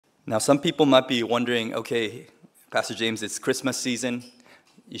Now, some people might be wondering, okay, Pastor James, it's Christmas season.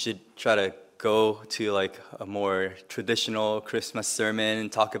 You should try to go to like a more traditional Christmas sermon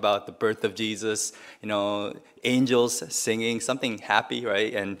and talk about the birth of Jesus, angels singing, something happy,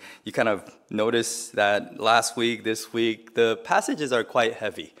 right? And you kind of notice that last week, this week, the passages are quite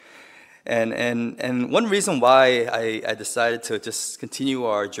heavy. And one reason why I decided to just continue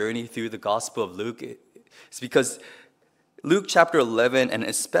our journey through the Gospel of Luke is because Luke chapter 11 and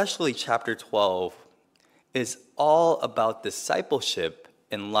especially chapter 12 is all about discipleship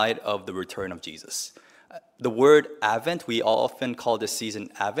in light of the return of Jesus. The word Advent, we often call this season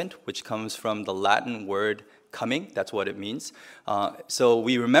Advent, which comes from the Latin word coming. That's what it means. So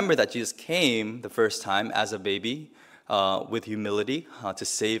we remember that Jesus came the first time as a baby with humility to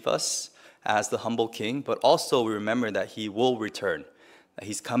save us as the humble king, but also we remember that he will return, that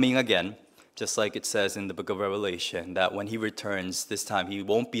he's coming again. Just like it says in the book of Revelation, that when he returns, this time he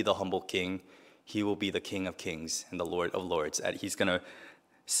won't be the humble king, he will be the King of Kings and the Lord of Lords. And he's going to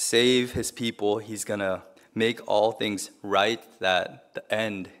save his people, he's going to make all things right, that the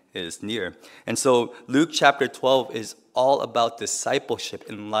end is near. And so Luke chapter 12 is all about discipleship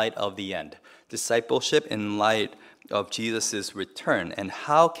in light of the end. Discipleship in light of Jesus' return. And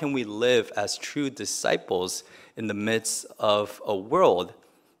how can we live as true disciples in the midst of a world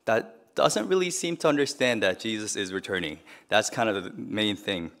that doesn't really seem to understand that Jesus is returning? That's kind of the main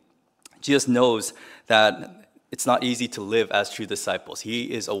thing. Jesus knows that it's not easy to live as true disciples.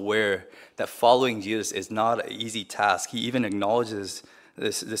 He is aware that following Jesus is not an easy task. He even acknowledges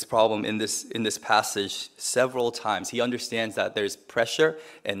this problem in this passage several times. He understands that there's pressure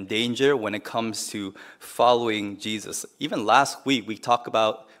and danger when it comes to following Jesus. Even last week, we talked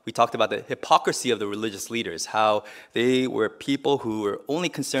about the hypocrisy of the religious leaders, how they were people who were only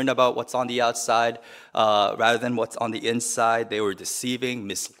concerned about what's on the outside rather than what's on the inside. They were deceiving,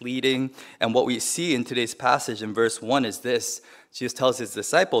 misleading. And what we see in today's passage in verse 1 is this. Jesus tells his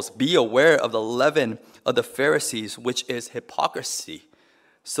disciples, "Be aware of the leaven of the Pharisees, which is hypocrisy."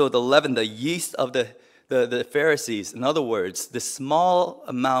 So the leaven, the yeast of the Pharisees, in other words, the small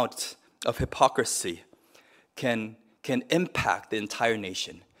amount of hypocrisy can impact the entire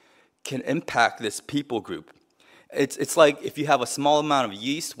nation, can impact this people group. It's like if you have a small amount of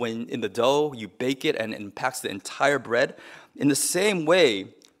yeast when in the dough, you bake it and it impacts the entire bread. In the same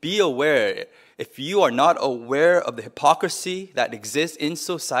way, be aware. If you are not aware of the hypocrisy that exists in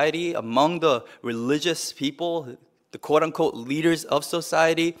society among the religious people, the quote-unquote leaders of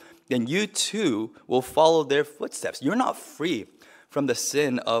society, then you too will follow their footsteps. You're not free from the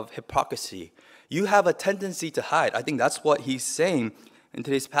sin of hypocrisy. You have a tendency to hide. I think that's what he's saying in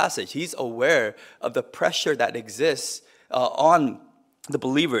today's passage. He's aware of the pressure that exists on the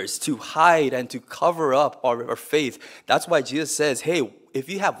believers to hide and to cover up our faith. That's why Jesus says, hey, if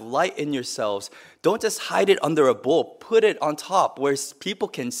you have light in yourselves, don't just hide it under a bowl. Put it on top where people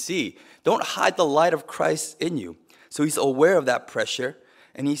can see. Don't hide the light of Christ in you. So he's aware of that pressure.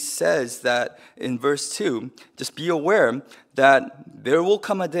 And he says that in verse 2, just be aware that there will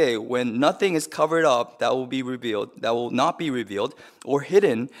come a day when nothing is covered up that will not be revealed, or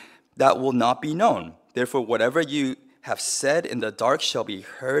hidden that will not be known. Therefore, whatever you have said in the dark shall be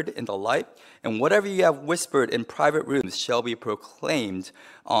heard in the light, and whatever you have whispered in private rooms shall be proclaimed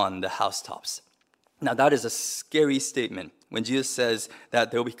on the housetops. Now, that is a scary statement. When Jesus says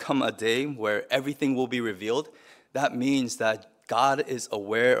that there will become a day where everything will be revealed, that means that God is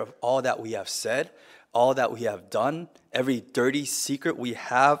aware of all that we have said, all that we have done, every dirty secret we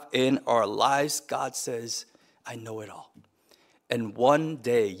have in our lives. God says, I know it all. And one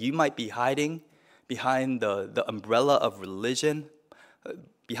day you might be hiding behind the umbrella of religion,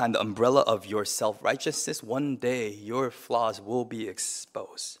 behind the umbrella of your self-righteousness. One day your flaws will be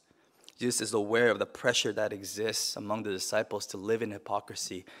exposed. Jesus is aware of the pressure that exists among the disciples to live in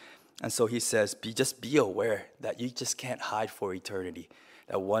hypocrisy. And so he says, just be aware that you just can't hide for eternity.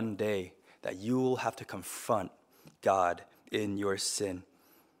 That one day that you will have to confront God in your sin.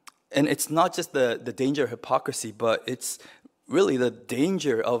 And it's not just the danger of hypocrisy, but it's really the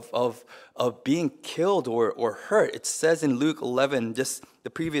danger of being killed or hurt. It says in Luke 11, just the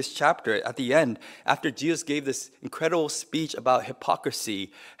previous chapter, at the end, after Jesus gave this incredible speech about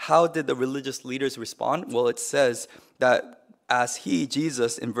hypocrisy, how did the religious leaders respond? Well, it says that as he,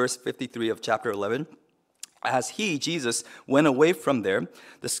 Jesus, in verse 53 of chapter 11, as he, Jesus, went away from there,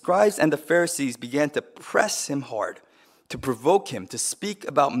 the scribes and the Pharisees began to press him hard, to provoke him, to speak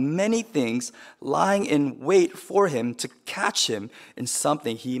about many things, lying in wait for him to catch him in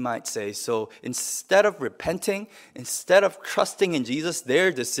something he might say. So instead of repenting, instead of trusting in Jesus, their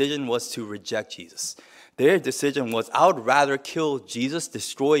decision was to reject Jesus. Their decision was, I would rather kill Jesus,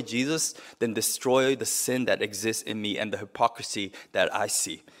 destroy Jesus, than destroy the sin that exists in me and the hypocrisy that I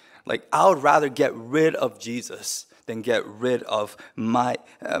see. Like, I would rather get rid of Jesus than get rid of my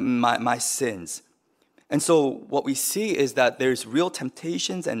sins. And so what we see is that there's real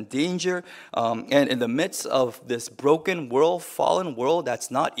temptations and danger. And in the midst of this broken world, fallen world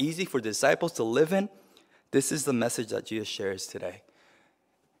that's not easy for disciples to live in, this is the message that Jesus shares today.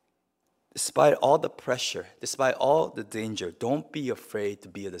 Despite all the pressure, despite all the danger, don't be afraid to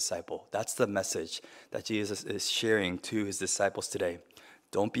be a disciple. That's the message that Jesus is sharing to his disciples today.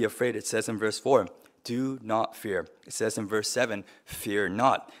 Don't be afraid. It says in verse 4, do not fear. It says in verse 7, fear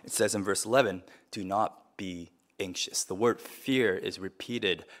not. It says in verse 11, do not be anxious. The word fear is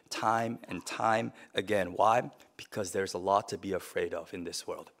repeated time and time again. Why? Because there's a lot to be afraid of in this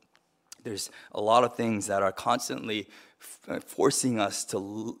world. There's a lot of things that are constantly forcing us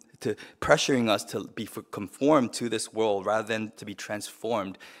to pressuring us to be conformed to this world rather than to be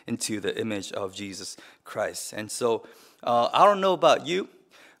transformed into the image of Jesus Christ. And so I don't know about you,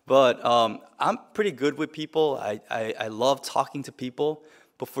 but I'm pretty good with people. I love talking to people.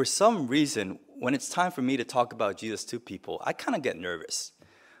 But for some reason, when it's time for me to talk about Jesus to people, I kind of get nervous.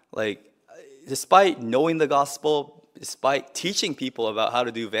 Like, despite knowing the gospel, despite teaching people about how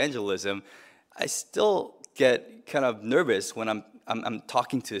to do evangelism, I still get kind of nervous when I'm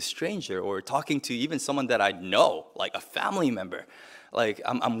talking to a stranger or talking to even someone that I know, like a family member. Like,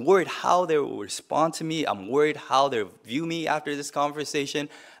 I'm worried how they will respond to me. I'm worried how they'll view me after this conversation.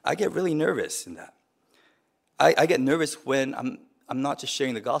 I get really nervous in that. I get nervous when I'm not just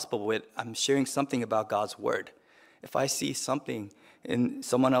sharing the gospel, but I'm sharing something about God's word. If I see something in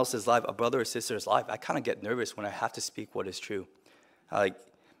someone else's life, a brother or sister's life, I kind of get nervous when I have to speak what is true. Like,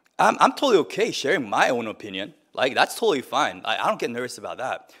 I'm totally okay sharing my own opinion. Like, that's totally fine. I don't get nervous about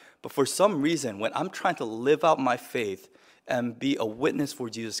that. But for some reason, when I'm trying to live out my faith and be a witness for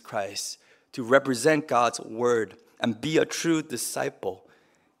Jesus Christ, to represent God's word and be a true disciple,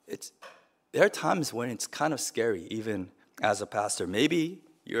 there are times when it's kind of scary, even as a pastor. Maybe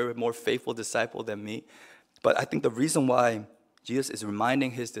you're a more faithful disciple than me, but I think the reason why Jesus is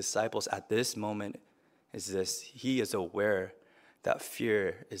reminding his disciples at this moment is this: he is aware that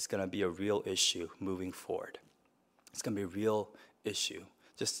fear is going to be a real issue moving forward. It's going to be a real issue.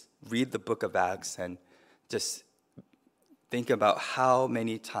 Just read the book of Acts and just think about how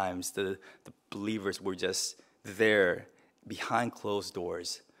many times the believers were just there behind closed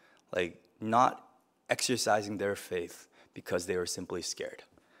doors, like not exercising their faith because they were simply scared.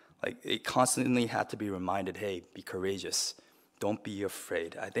 Like, it constantly had to be reminded, hey, be courageous. Don't be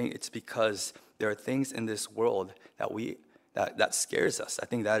afraid. I think it's because there are things in this world that scares us. I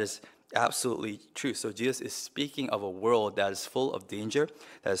think that is absolutely true. So Jesus is speaking of a world that is full of danger,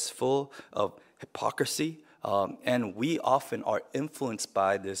 that is full of hypocrisy, and we often are influenced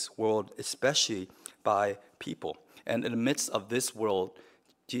by this world, especially by people. And in the midst of this world,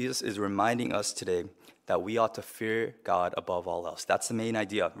 Jesus is reminding us today that we ought to fear God above all else. That's the main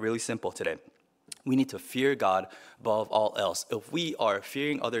idea, really simple today. We need to fear God above all else. If we are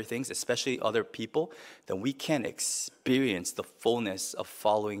fearing other things, especially other people, then we can't experience the fullness of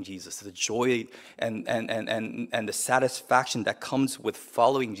following Jesus, the joy and the satisfaction that comes with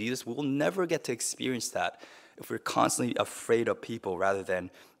following Jesus. We will never get to experience that if we're constantly afraid of people rather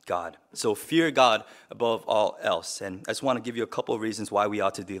than God. So fear God above all else. And I just want to give you a couple of reasons why we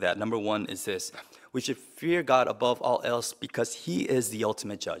ought to do that. Number one is this: we should fear God above all else because he is the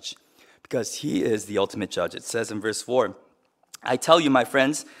ultimate judge. Because he is the ultimate judge. It says in verse 4, I tell you, my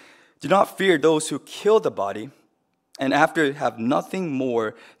friends, do not fear those who kill the body, and after have nothing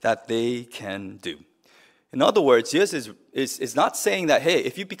more that they can do. In other words, Jesus is not saying that, hey,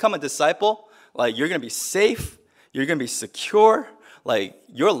 if you become a disciple, like, you're going to be safe, you're going to be secure, like,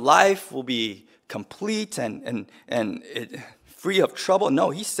 your life will be complete and free of trouble. No,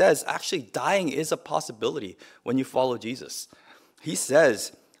 he says actually dying is a possibility when you follow Jesus. He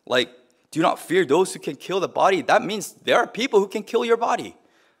says, like, do not fear those who can kill the body. That means there are people who can kill your body.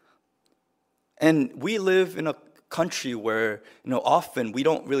 And we live in a country where, often we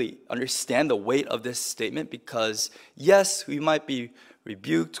don't really understand the weight of this statement because, yes, we might be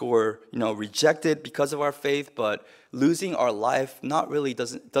rebuked or, rejected because of our faith, but losing our life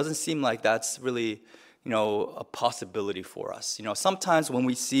doesn't seem like that's really, a possibility for us. Sometimes when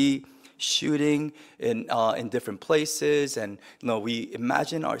we see shooting in different places, and we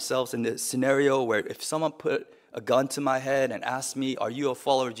imagine ourselves in this scenario where if someone put a gun to my head and asked me, "Are you a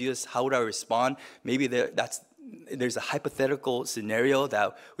follower of Jesus?" how would I respond? Maybe there's a hypothetical scenario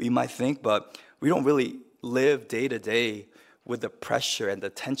that we might think, but we don't really live day to day with the pressure and the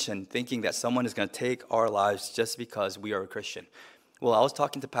tension, thinking that someone is going to take our lives just because we are a Christian. Well, I was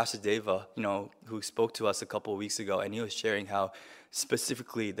talking to Pastor Deva, who spoke to us a couple of weeks ago, and he was sharing how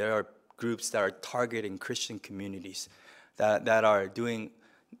specifically there are groups that are targeting Christian communities that are doing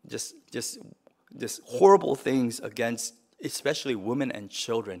just horrible things against especially women and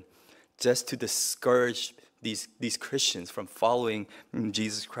children, just to discourage these Christians from following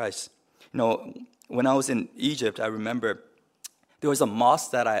Jesus Christ. When I was in Egypt, I remember there was a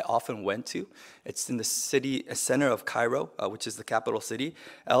mosque that I often went to. It's in the center of Cairo, which is the capital city.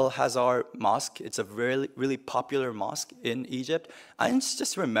 El-Hazar Mosque. It's a really, really popular mosque in Egypt. I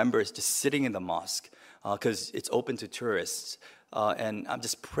just remember just sitting in the mosque because it's open to tourists. And I'm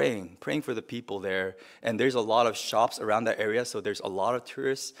just praying for the people there. And there's a lot of shops around that area, so there's a lot of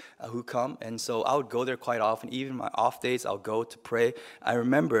tourists who come. And so I would go there quite often. Even my off days, I'll go to pray. I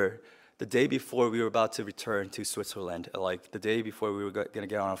remember the day before we were about to return to Switzerland, like the day before we were going to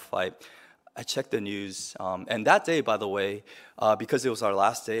get on a flight, I checked the news. And that day, by the way, because it was our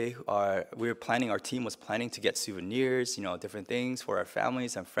last day, our team was planning to get souvenirs, different things for our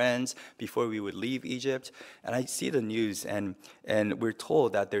families and friends before we would leave Egypt. And I see the news, and we're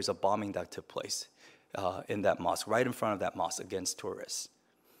told that there's a bombing that took place in that mosque, right in front of that mosque against tourists,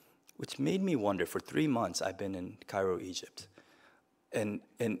 which made me wonder. For 3 months, I've been in Cairo, Egypt. And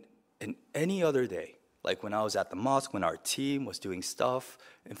any other day, like when I was at the mosque, when our team was doing stuff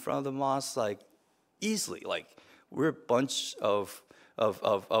in front of the mosque, like easily, like we're a bunch of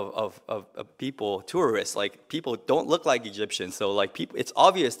people, tourists, like people don't look like Egyptians. So like people, it's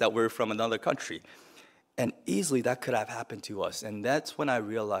obvious that we're from another country. And easily that could have happened to us. And that's when I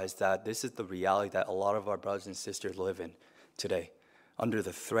realized that this is the reality that a lot of our brothers and sisters live in today, under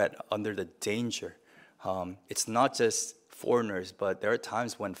the threat, under the danger. It's not just foreigners, but there are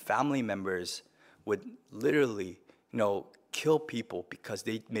times when family members would literally, kill people because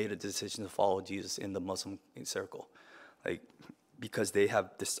they made a decision to follow Jesus in the Muslim circle, like because they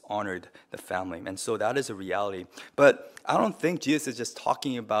have dishonored the family. And so that is a reality. But I don't think Jesus is just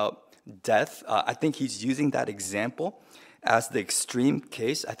talking about death. I think he's using that example as the extreme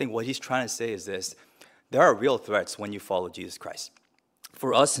case. I think what he's trying to say is this: there are real threats when you follow Jesus Christ.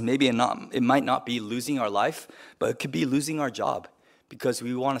 For us, maybe it might not be losing our life, but it could be losing our job because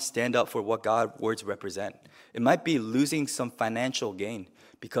we want to stand up for what God's words represent. It might be losing some financial gain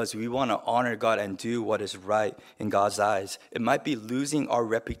because we want to honor God and do what is right in God's eyes. It might be losing our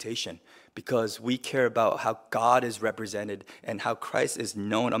reputation because we care about how God is represented and how Christ is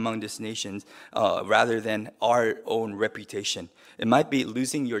known among these nations rather than our own reputation. It might be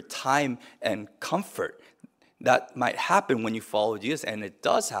losing your time and comfort. That might happen when you follow Jesus, and it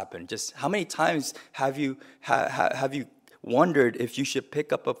does happen. Just how many times have you wondered if you should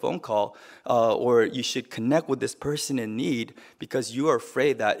pick up a phone call or you should connect with this person in need because you are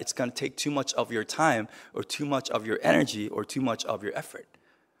afraid that it's going to take too much of your time or too much of your energy or too much of your effort?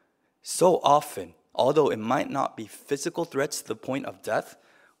 So often, although it might not be physical threats to the point of death,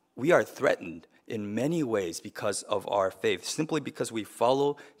 we are threatened in many ways because of our faith. Simply because we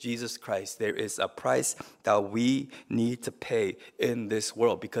follow Jesus Christ, there is a price that we need to pay in this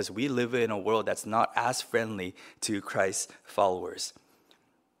world because we live in a world that's not as friendly to Christ's followers.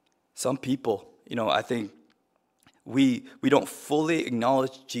 Some people, I think we don't fully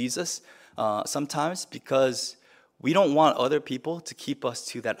acknowledge Jesus sometimes because we don't want other people to keep us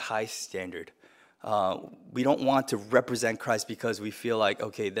to that high standard. We don't want to represent Christ because we feel like,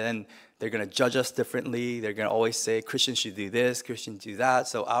 okay, then they're going to judge us differently. They're going to always say Christians should do this, Christians do that.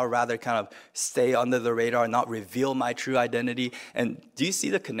 So I'll rather kind of stay under the radar, not reveal my true identity. And do you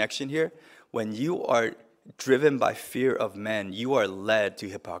see the connection here? When you are driven by fear of men, you are led to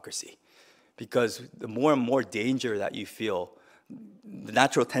hypocrisy. Because the more and more danger that you feel, the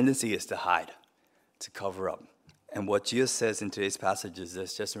natural tendency is to hide, to cover up. And what Jesus says in today's passage is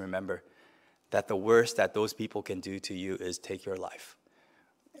this: just remember that the worst that those people can do to you is take your life.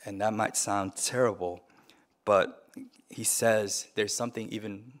 And that might sound terrible, but he says there's something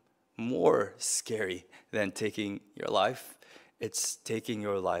even more scary than taking your life. It's taking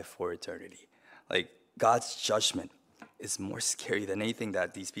your life for eternity. Like, God's judgment is more scary than anything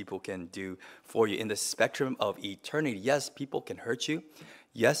that these people can do for you. In the spectrum of eternity, yes, people can hurt you.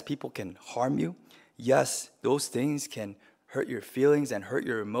 Yes, people can harm you. Yes, those things can hurt your feelings and hurt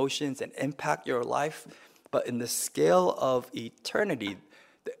your emotions and impact your life. But in the scale of eternity,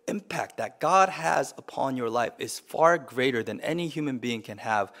 the impact that God has upon your life is far greater than any human being can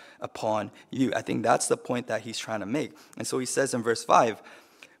have upon you. I think that's the point that he's trying to make. And so he says in verse 5,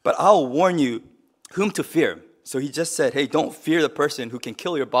 but I'll warn you whom to fear. So he just said, hey, don't fear the person who can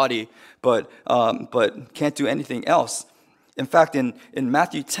kill your body, but can't do anything else. In fact, in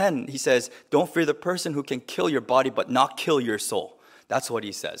Matthew 10, he says, don't fear the person who can kill your body but not kill your soul. That's what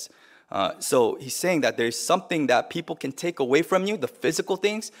he says. So he's saying that there's something that people can take away from you, the physical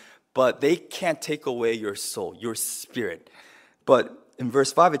things, but they can't take away your soul, your spirit. But in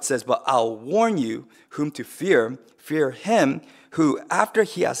verse 5 it says, but I'll warn you whom to fear. Fear him who, after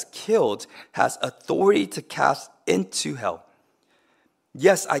he has killed, has authority to cast into hell.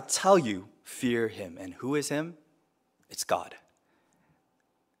 Yes, I tell you, fear him. And who is him? It's God.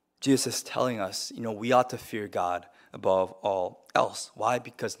 Jesus is telling us, we ought to fear God above all else. Why?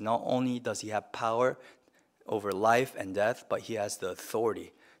 Because not only does he have power over life and death, but he has the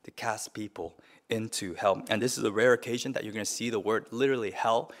authority to cast people into hell. And this is a rare occasion that you're going to see the word literally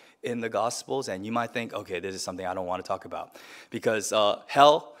hell in the Gospels, and you might think, okay, this is something I don't want to talk about. Because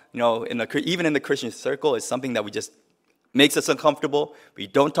hell, even in the Christian circle, is something that we just makes us uncomfortable. We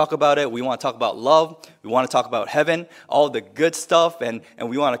don't talk about it. We want to talk about love. We want to talk about heaven, all the good stuff, and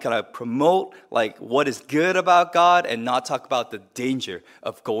we want to kind of promote like what is good about God and not talk about the danger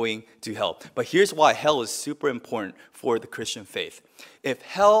of going to hell. But here's why hell is super important for the Christian faith. If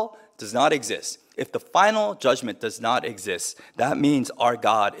hell does not exist, if the final judgment does not exist, that means our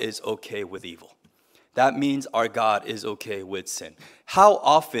God is okay with evil. That means our God is okay with sin. How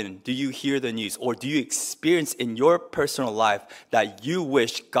often do you hear the news or do you experience in your personal life that you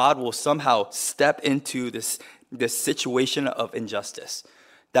wish God will somehow step into this situation of injustice?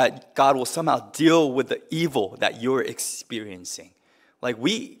 That God will somehow deal with the evil that you're experiencing? Like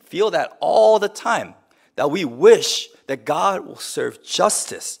we feel that all the time, that we wish that God will serve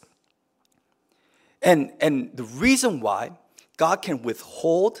justice. And the reason why God can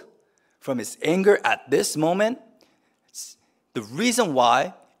withhold from his anger at this moment, the reason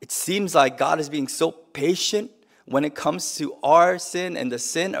why it seems like God is being so patient when it comes to our sin and the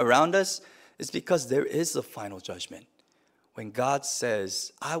sin around us is because there is a final judgment. When God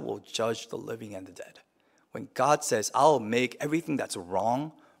says, I will judge the living and the dead. When God says, I'll make everything that's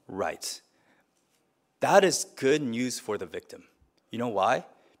wrong right. That is good news for the victim. You know why?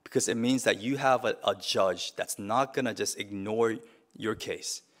 Because it means that you have a judge that's not going to just ignore your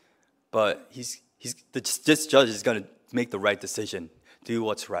case. But this judge is going to make the right decision, do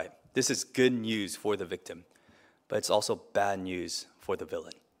what's right. This is good news for the victim, but it's also bad news for the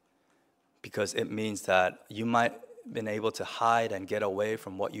villain. Because it means that you might have been able to hide and get away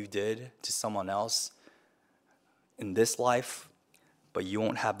from what you did to someone else in this life, but you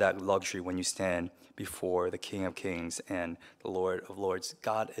won't have that luxury when you stand before the King of Kings and the Lord of Lords.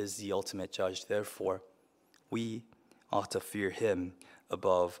 God is the ultimate judge. Therefore, we ought to fear him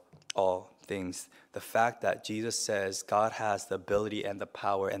above all things. The fact that Jesus says God has the ability and the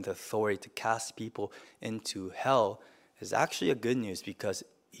power and the authority to cast people into hell is actually a good news, because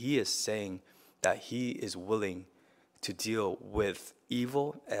he is saying that he is willing to deal with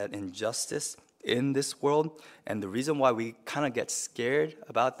evil and injustice in this world. And the reason why we kind of get scared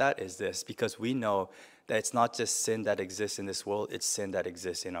about that is this, because we know that it's not just sin that exists in this world, it's sin that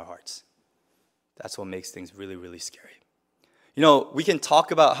exists in our hearts. That's what makes things really, really scary. We can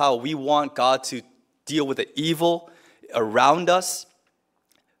talk about how we want God to deal with the evil around us,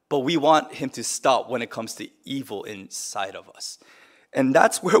 but we want him to stop when it comes to evil inside of us. And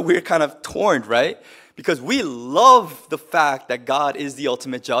that's where we're kind of torn, right? Because we love the fact that God is the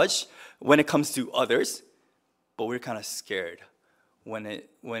ultimate judge when it comes to others, but we're kind of scared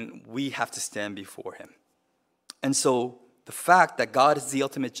when we have to stand before him. And so the fact that God is the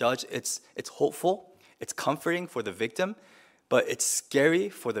ultimate judge, it's hopeful, it's comforting for the victim, but it's scary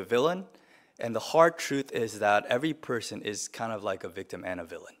for the villain. And the hard truth is that every person is kind of like a victim and a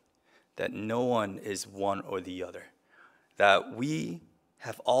villain. That no one is one or the other. That we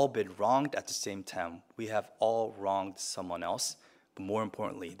have all been wronged at the same time. We have all wronged someone else. But more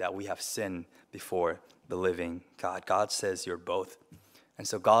importantly, that we have sinned before the living God. God says you're both. And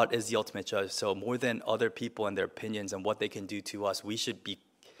so God is the ultimate judge. So more than other people and their opinions and what they can do to us, we should be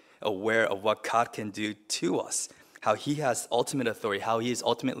aware of what God can do to us. How he has ultimate authority, how he is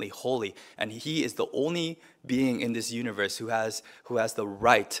ultimately holy, and he is the only being in this universe who has the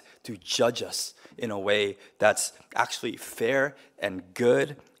right to judge us in a way that's actually fair and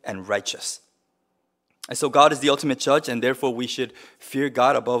good and righteous. And so God is the ultimate judge, and therefore we should fear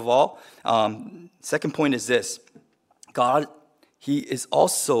God above all. Second point is this: God, he is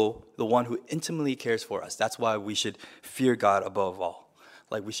also the one who intimately cares for us. That's why we should fear God above all.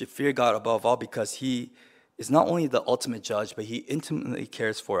 Like, we should fear God above all because he is not only the ultimate judge, but he intimately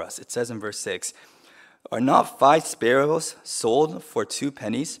cares for us. It says in verse 6, "Are not 5 sparrows sold for 2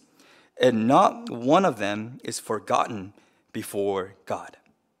 pennies, and not one of them is forgotten before God?"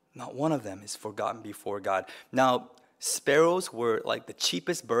 Not one of them is forgotten before God. Now, sparrows were like the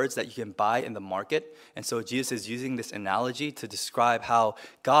cheapest birds that you can buy in the market. And so Jesus is using this analogy to describe how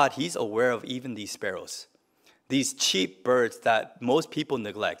God, he's aware of even these sparrows. These cheap birds that most people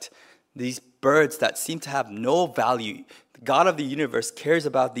neglect. These birds that seem to have no value. The God of the universe cares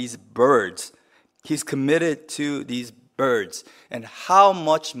about these birds. He's committed to these birds. And how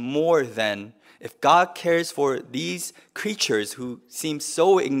much more then, if God cares for these creatures who seem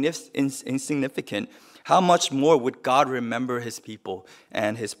so insignificant, how much more would God remember his people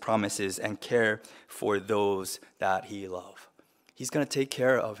and his promises and care for those that he loves? He's going to take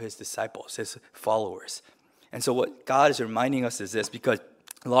care of his disciples, his followers. And so what God is reminding us is this, because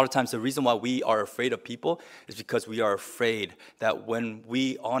a lot of times the reason why we are afraid of people is because we are afraid that when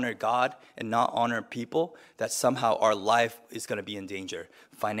we honor God and not honor people, that somehow our life is going to be in danger.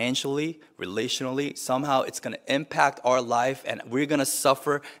 Financially, relationally, somehow it's going to impact our life and we're going to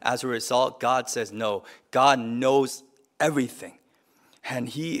suffer as a result. God says no. God knows everything and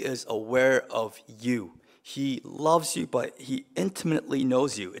he is aware of you. He loves you, but he intimately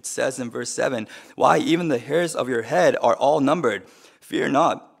knows you. It says in verse 7, why even the hairs of your head are all numbered. Fear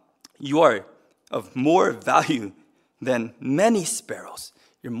not, you are of more value than many sparrows.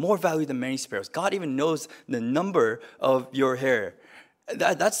 You're more value than many sparrows. God even knows the number of your hair.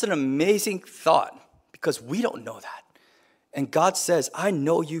 That's an amazing thought because we don't know that. And God says, I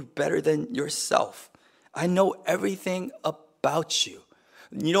know you better than yourself. I know everything about you.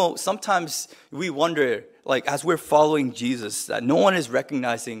 You know, sometimes we wonder, like as we're following Jesus, that no one is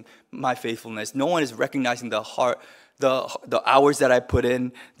recognizing my faithfulness. No one is recognizing the heart, the hours that I put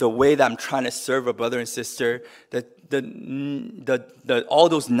in, the way that I'm trying to serve a brother and sister, all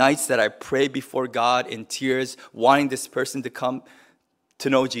those nights that I pray before God in tears, wanting this person to come to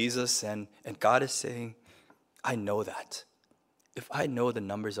know Jesus. And God is saying, I know that. If I know the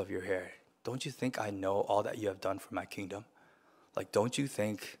numbers of your hair, don't you think I know all that you have done for my kingdom? Like, don't you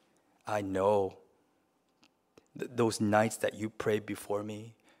think I know those nights that you prayed before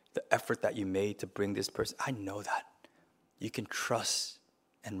me, the effort that you made to bring this person? I know that. You can trust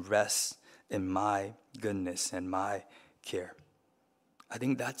and rest in my goodness and my care. I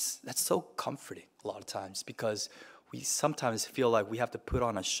think that's so comforting a lot of times because we sometimes feel like we have to put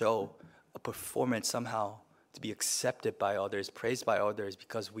on a show, a performance somehow to be accepted by others, praised by others,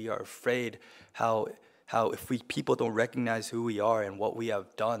 because we are afraid how if people don't recognize who we are and what we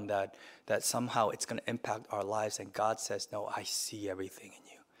have done, that somehow it's going to impact our lives. And God says, no, I see everything in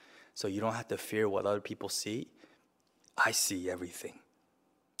you. So you don't have to fear what other people see. I see everything.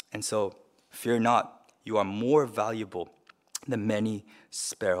 And so fear not, you are more valuable than many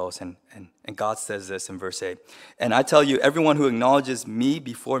sparrows. And God says this in verse 8. And I tell you, everyone who acknowledges me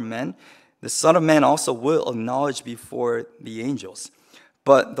before men, the Son of Man also will acknowledge before the angels.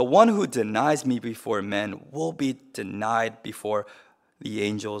 But the one who denies me before men will be denied before the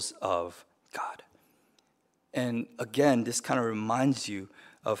angels of God. And again, this kind of reminds you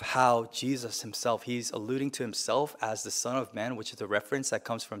of how Jesus himself, he's alluding to himself as the Son of Man, which is a reference that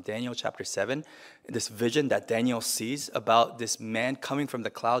comes from Daniel chapter 7, this vision that Daniel sees about this man coming from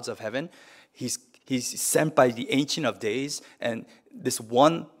the clouds of heaven. He's sent by the Ancient of Days, and this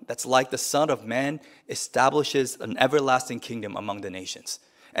one that's like the Son of Man establishes an everlasting kingdom among the nations.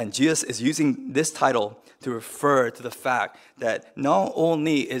 And Jesus is using this title to refer to the fact that not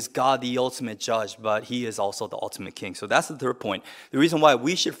only is God the ultimate judge, but he is also the ultimate king. So that's the third point. The reason why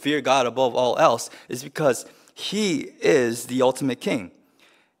we should fear God above all else is because he is the ultimate king.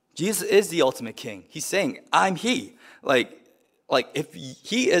 Jesus is the ultimate king. He's saying, I'm he. Like if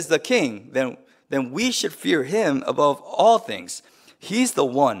he is the king, then we should fear him above all things. He's the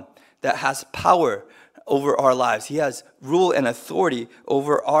one that has power over our lives. He has rule and authority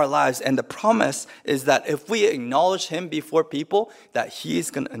over our lives. And the promise is that if we acknowledge him before people, that he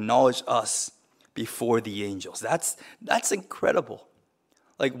is going to acknowledge us before the angels. That's incredible.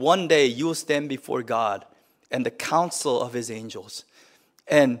 Like one day you will stand before God and the council of his angels.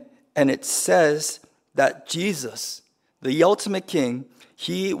 And it says that Jesus, the ultimate king,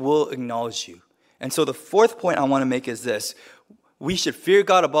 he will acknowledge you. And so the fourth point I want to make is this. We should fear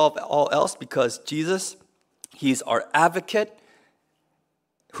God above all else because Jesus, he's our advocate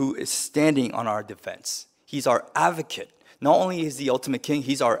who is standing on our defense. He's our advocate. Not only is the ultimate king,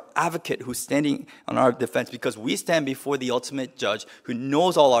 he's our advocate who's standing on our defense because we stand before the ultimate judge who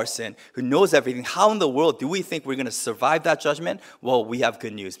knows all our sin, who knows everything. How in the world do we think we're going to survive that judgment? Well, we have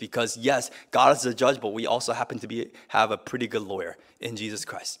good news because yes, God is the judge, but we also happen to have a pretty good lawyer in Jesus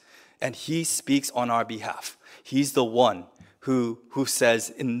Christ. And he speaks on our behalf. He's the one who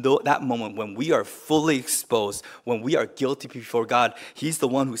says in that moment when we are fully exposed, when we are guilty before God, he's the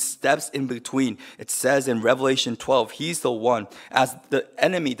one who steps in between. It says in Revelation 12, he's the one, as the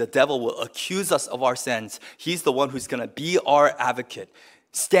enemy, the devil, will accuse us of our sins. He's the one who's going to be our advocate,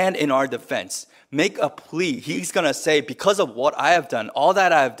 stand in our defense, make a plea. He's going to say, because of what I have done, all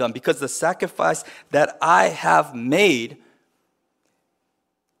that I have done, because the sacrifice that I have made,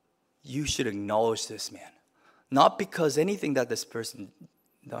 you should acknowledge this man. Not because anything that this person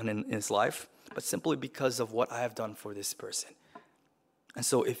done in his life, but simply because of what I have done for this person. And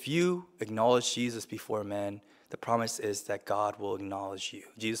so if you acknowledge Jesus before man, the promise is that God will acknowledge you.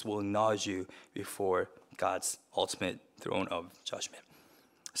 Jesus will acknowledge you before God's ultimate throne of judgment.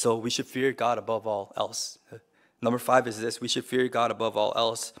 So we should fear God above all else. Number 5 is this: we should fear God above all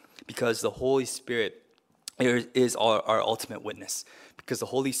else because the Holy Spirit is our ultimate witness. Because the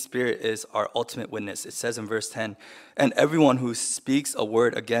Holy Spirit is our ultimate witness. It says in verse 10, and everyone who speaks a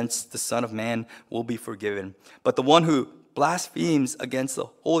word against the Son of Man will be forgiven. But the one who blasphemes against the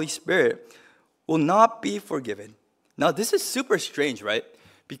Holy Spirit will not be forgiven. Now, this is super strange, right?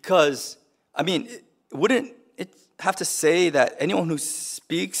 Because, wouldn't it have to say that anyone who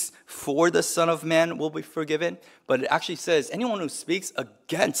speaks for the Son of Man will be forgiven? But it actually says anyone who speaks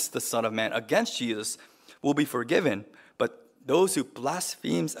against the Son of Man, against Jesus, will be forgiven. But those who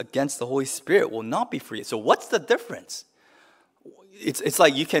blasphemes against the Holy Spirit will not be forgiven. So what's the difference? It's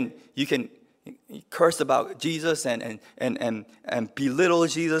like you can curse about Jesus and belittle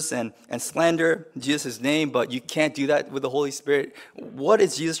Jesus and slander Jesus' name, but you can't do that with the Holy Spirit. What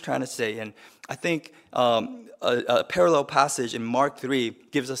is Jesus trying to say? And I think a parallel passage in Mark 3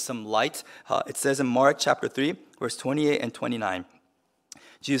 gives us some light. It says in Mark chapter 3, verse 28 and 29,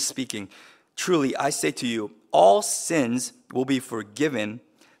 Jesus speaking, truly I say to you, all sins will be forgiven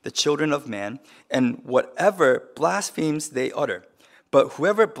the children of man, and whatever blasphemies they utter. But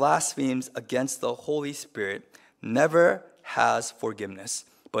whoever blasphemes against the Holy Spirit never has forgiveness,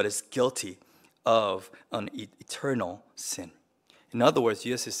 but is guilty of an eternal sin. In other words,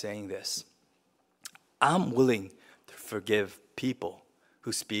 Jesus is saying this: I'm willing to forgive people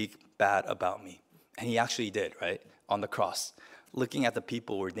who speak bad about me. And he actually did, right? On the cross. Looking at the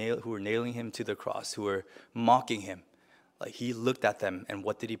people who were nailing him to the cross, who were mocking him. Like, he looked at them, and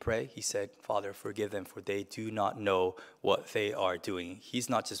what did he pray? He said, Father, forgive them, for they do not know what they are doing. He's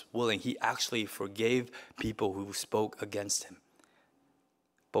not just willing, he actually forgave people who spoke against him.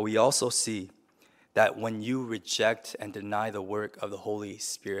 But we also see that when you reject and deny the work of the Holy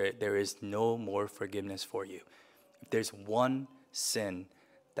Spirit, there is no more forgiveness for you. If there's one sin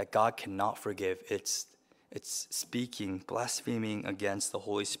that God cannot forgive, it's speaking, blaspheming against the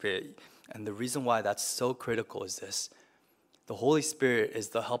Holy Spirit. And the reason why that's so critical is this: the Holy Spirit is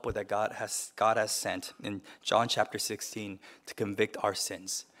the helper that God has sent in John chapter 16 to convict our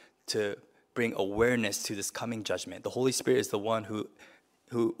sins, to bring awareness to this coming judgment. The Holy Spirit is the one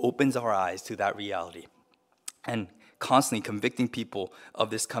who opens our eyes to that reality and constantly convicting people of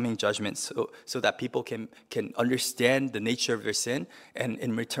this coming judgment so that people can understand the nature of their sin, and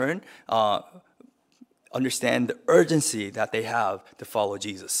in return, understand the urgency that they have to follow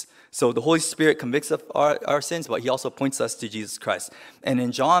Jesus. So the Holy Spirit convicts of our sins, but he also points us to Jesus Christ. And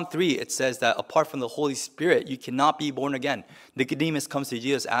in John 3, it says that apart from the Holy Spirit, you cannot be born again. Nicodemus comes to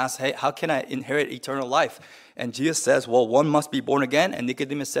Jesus, asks, hey, how can I inherit eternal life? And Jesus says, well, one must be born again. And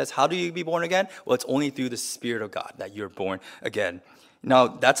Nicodemus says, how do you be born again? Well, it's only through the Spirit of God that you're born again. Now,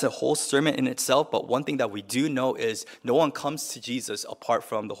 that's a whole sermon in itself, but one thing that we do know is no one comes to Jesus apart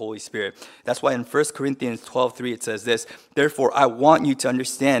from the Holy Spirit. That's why in 1 Corinthians 12:3 it says this: therefore, I want you to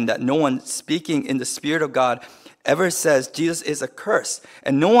understand that no one speaking in the Spirit of God ever says Jesus is accursed,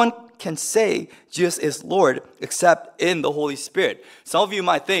 and no one can say Jesus is Lord except in the Holy Spirit. Some of you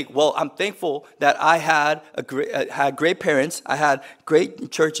might think, well, I'm thankful that I had great parents, I had great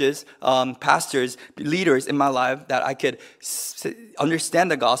churches, pastors, leaders in my life that I could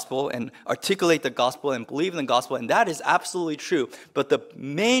understand the gospel and articulate the gospel and believe in the gospel, and that is absolutely true. But the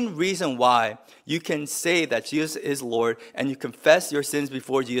main reason why you can say that Jesus is Lord and you confess your sins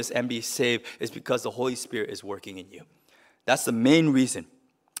before Jesus and be saved is because the Holy Spirit is working in you. That's the main reason.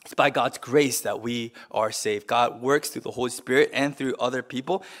 It's by God's grace that we are saved. God works through the Holy Spirit and through other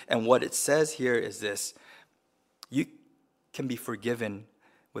people. And what it says here is this: you can be forgiven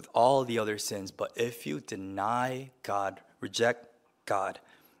with all the other sins, but if you deny God, reject God.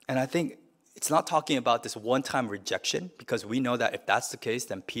 And I think it's not talking about this one-time rejection, because we know that if that's the case,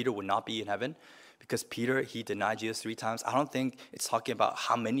 then Peter would not be in heaven. Because Peter, he denied Jesus 3 times. I don't think it's talking about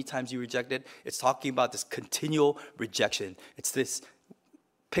how many times you rejected. It's talking about this continual rejection. It's this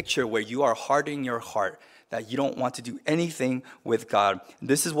picture where you are hardening your heart, that you don't want to do anything with God.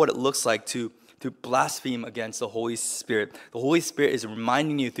 This is what it looks like to blaspheme against the Holy Spirit. The Holy Spirit is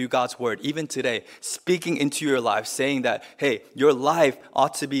reminding you through God's word, even today, speaking into your life, saying that, hey, your life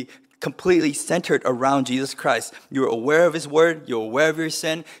ought to be completely centered around Jesus Christ. You're aware of his word, you're aware of your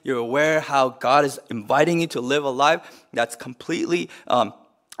sin, you're aware how God is inviting you to live a life that's completely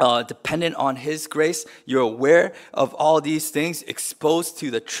dependent on his grace. You're aware of all these things, exposed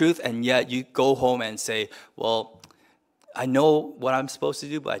to the truth, and yet you go home and say, well, I know what I'm supposed to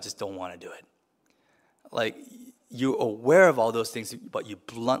do, but I just don't want to do it. Like, you're aware of all those things, but you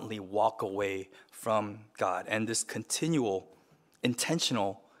bluntly walk away from God. And this continual,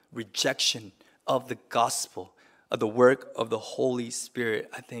 intentional rejection of the gospel, of the work of the Holy Spirit,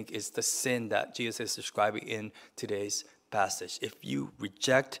 I think is the sin that Jesus is describing in today's passage. If you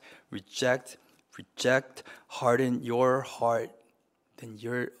reject, harden your heart, then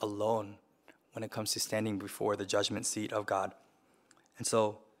you're alone when it comes to standing before the judgment seat of God. And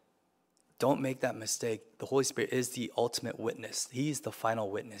so, don't make that mistake. The Holy Spirit is the ultimate witness. He's the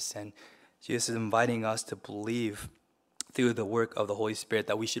final witness. And Jesus is inviting us to believe through the work of the Holy Spirit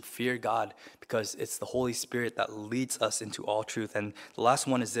that we should fear God, because it's the Holy Spirit that leads us into all truth. And the last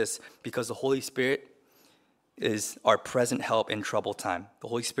one is this: because the Holy Spirit is our present help in troubled time. The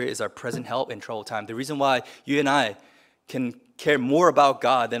Holy Spirit is our present help in troubled time. The reason why you and I can care more about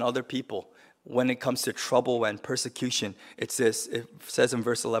God than other people when it comes to trouble and persecution, it's this. It says in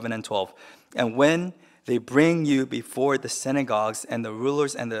verse 11 and 12, and when they bring you before the synagogues and the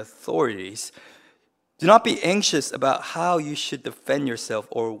rulers and the authorities, do not be anxious about how you should defend yourself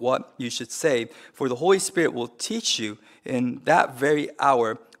or what you should say, for the Holy Spirit will teach you in that very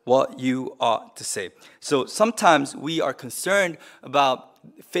hour what you ought to say. So sometimes we are concerned about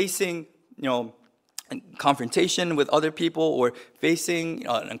facing, confrontation with other people, or facing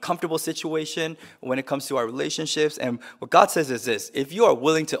an uncomfortable situation when it comes to our relationships. And what God says is this: if you are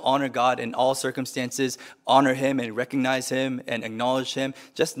willing to honor God in all circumstances, honor him and recognize him and acknowledge him,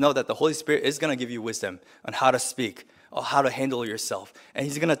 just know that the Holy Spirit is going to give you wisdom on how to speak or how to handle yourself. And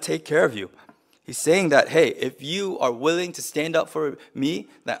he's going to take care of you. He's saying that, hey, if you are willing to stand up for me,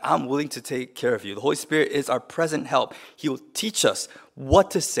 then I'm willing to take care of you. The Holy Spirit is our present help. He will teach us what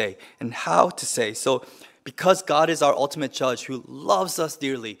to say and how to say. So because God is our ultimate judge who loves us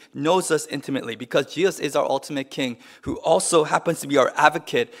dearly, knows us intimately, because Jesus is our ultimate king who also happens to be our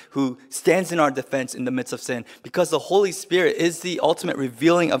advocate who stands in our defense in the midst of sin, because the Holy Spirit is the ultimate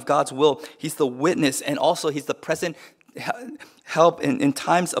revealing of God's will, he's the witness, and also he's the present help in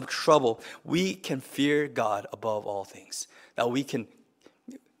times of trouble, we can fear God above all things. That we can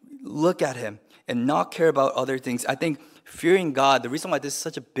look at him and not care about other things. I think fearing God, the reason why this is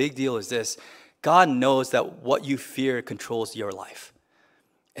such a big deal is this: God knows that what you fear controls your life.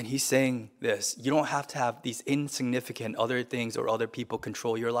 And he's saying this: you don't have to have these insignificant other things or other people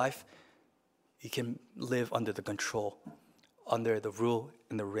control your life. You can live under the control, under the rule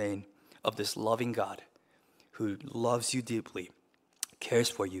and the reign of this loving God who loves you deeply, cares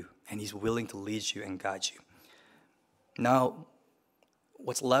for you, and he's willing to lead you and guide you. Now,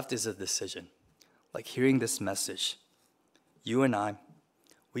 what's left is a decision. Like hearing this message, you and I,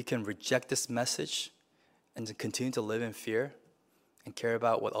 we can reject this message and to continue to live in fear and care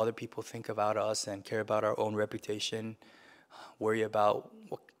about what other people think about us and care about our own reputation, worry about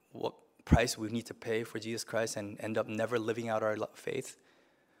what price we need to pay for Jesus Christ and end up never living out our faith.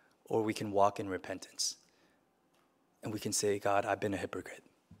 Or we can walk in repentance. And we can say, God, I've been a hypocrite,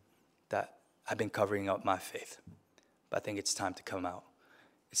 that I've been covering up my faith, but I think it's time to come out.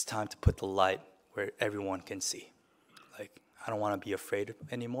 It's time to put the light where everyone can see. Like, I don't want to be afraid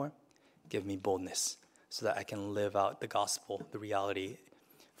anymore. Give me boldness so that I can live out the gospel, the reality,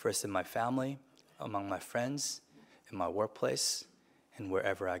 first in my family, among my friends, in my workplace, and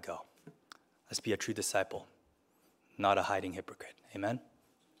wherever I go. Let's be a true disciple, not a hiding hypocrite. Amen?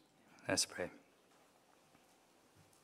 Let's pray.